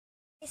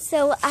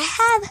So I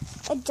have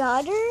a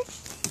daughter,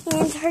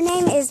 and her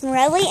name is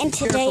Morelli, and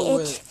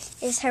today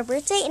is her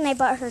birthday, and I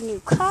bought her a new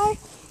car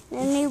and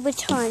a new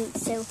baton.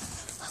 So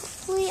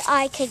hopefully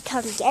I could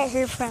come get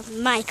her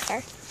from my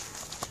car.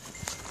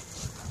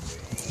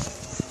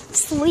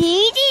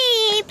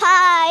 Sweetie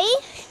pie,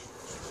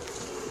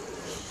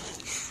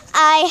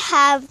 I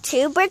have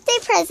 2 birthday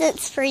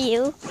presents for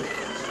you.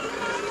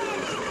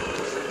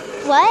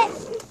 What?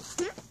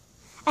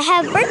 I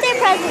have birthday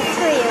presents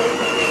for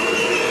you.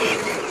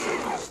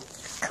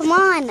 Come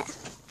on.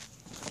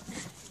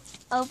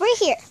 Over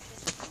here.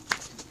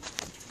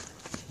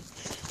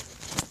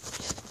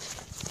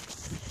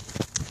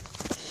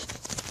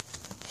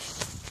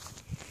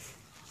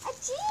 A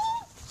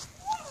Jeep!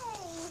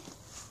 Yay!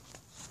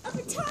 A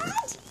baton!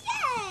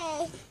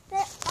 Yay!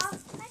 They're all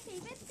my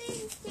favorite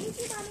things. Thank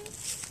you, Mommy.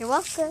 You're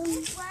welcome. Does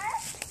it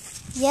work?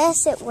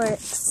 Yes, it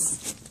works.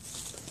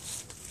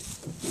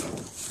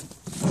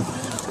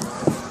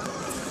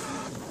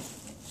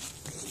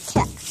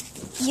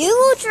 You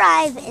will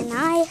drive and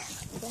I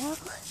will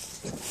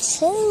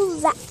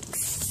chillax.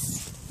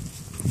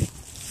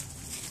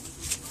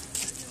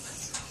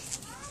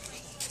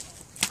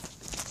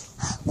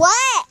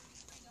 What?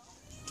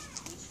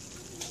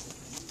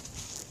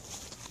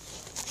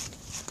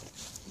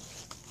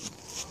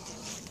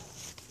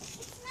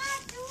 It's not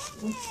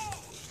doing it.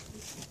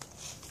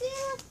 See,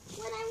 look,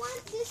 when I want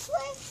it this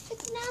way,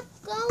 it's not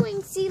going.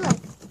 See, look.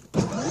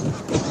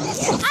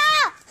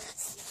 Ah!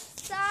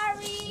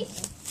 Sorry.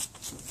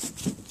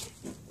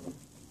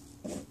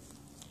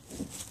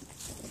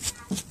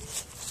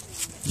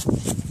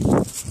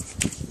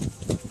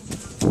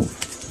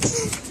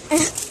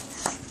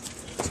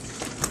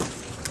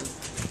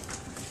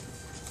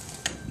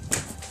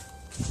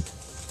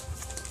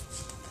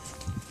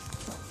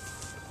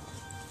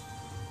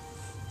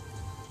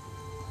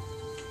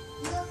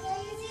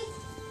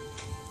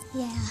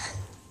 Yeah,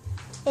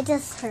 it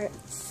just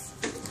hurts.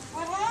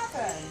 What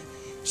happened?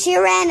 She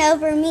ran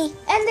over me,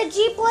 and the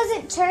Jeep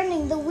wasn't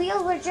turning. The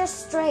wheels were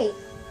just straight.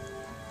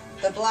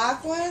 The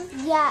black one?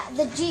 Yeah,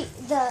 the Jeep,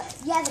 the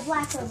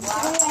black one.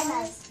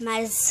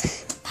 Where's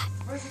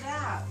it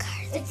at?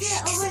 It's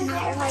over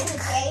there by the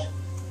gate.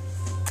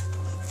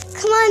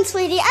 Come on,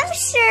 sweetie. I'm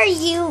sure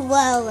you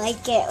will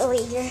like it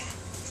later.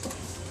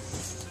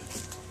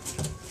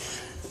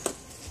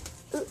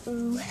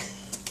 Ooh.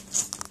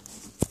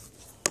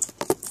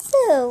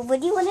 So, what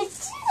do you want to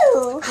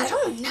do? I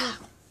don't know.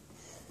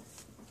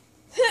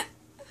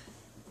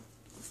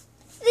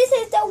 This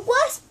is the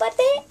worst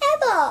birthday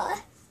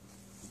ever.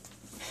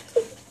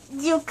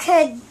 You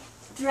could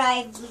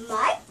drive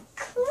my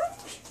car.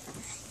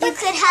 You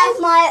could have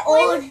my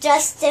old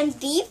Justin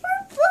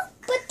Bieber book,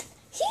 but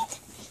he's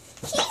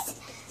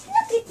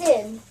look at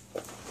him.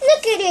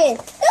 Look at him.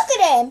 Look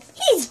at him.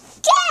 He's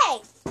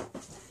gay.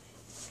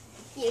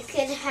 You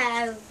could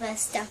have a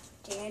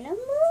stuffed animal.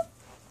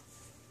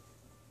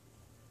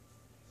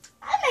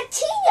 I'm a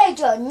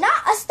teenager,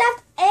 not a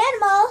stuffed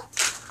animal.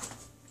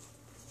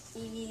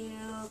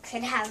 You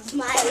could have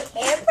my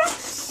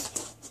hairbrush.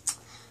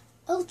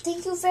 Oh,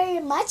 thank you very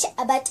much,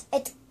 but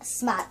it's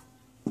smart.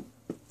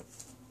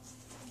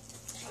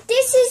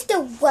 This is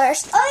the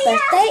worst birthday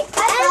ever.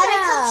 I bought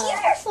a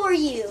computer for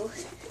you.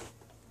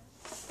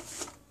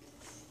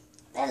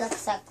 That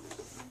looks so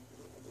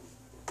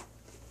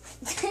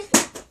cool.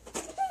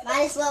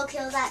 Might as well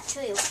kill that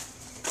too.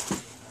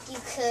 You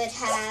could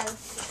have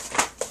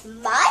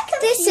my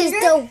computer. This is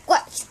the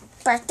worst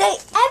birthday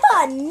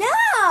ever.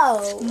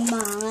 No.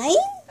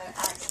 Mine? An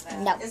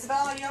accident. No.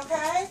 Isabel, are you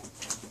okay?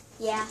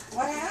 Yeah.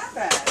 What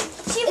happened?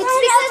 It's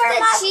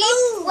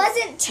because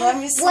the Jeep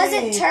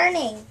wasn't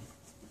turning.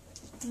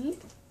 Hmm?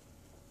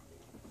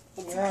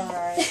 You're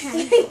alright.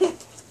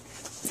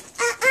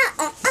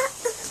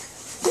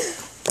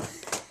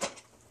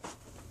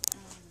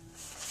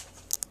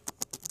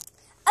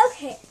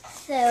 Okay,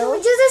 so can we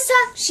do this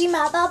song? She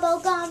my bubble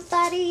gum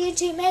body and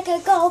she make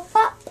it go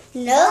pop.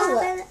 No.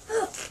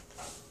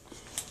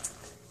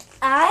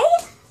 I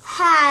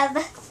have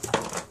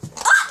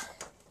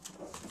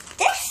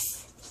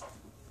this.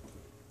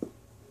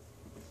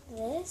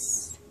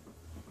 This.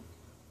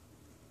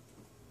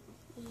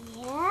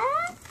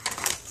 Yeah.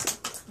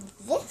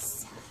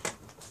 This.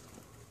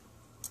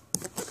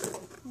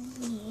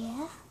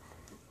 Yeah.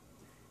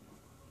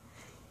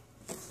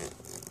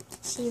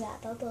 She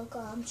got bubble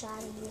gum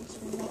shotty and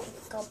she make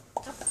it go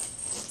pop.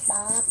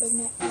 Pop in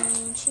the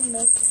end, she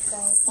make it go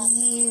pop.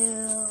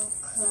 You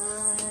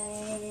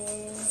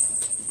could.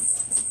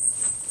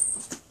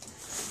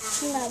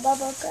 She got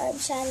bubble gum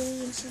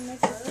shotty and she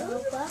make it go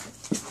pop.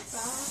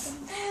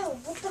 Ow,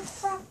 what the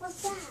crap was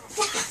that?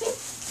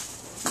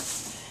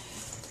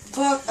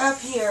 Look up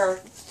here.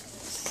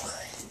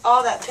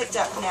 All that picked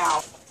up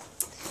now.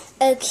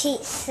 Okay,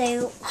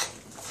 so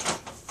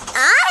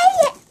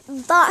I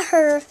bought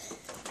her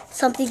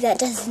something that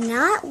does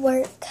not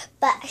work,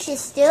 but she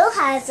still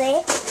has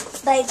a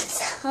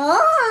baton.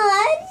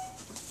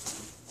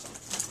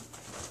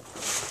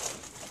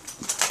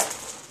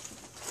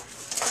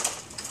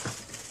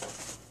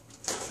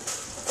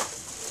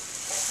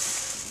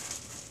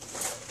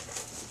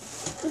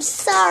 I'm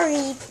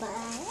sorry, but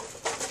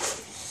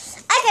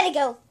I gotta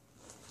go.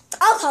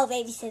 I'll call a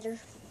babysitter.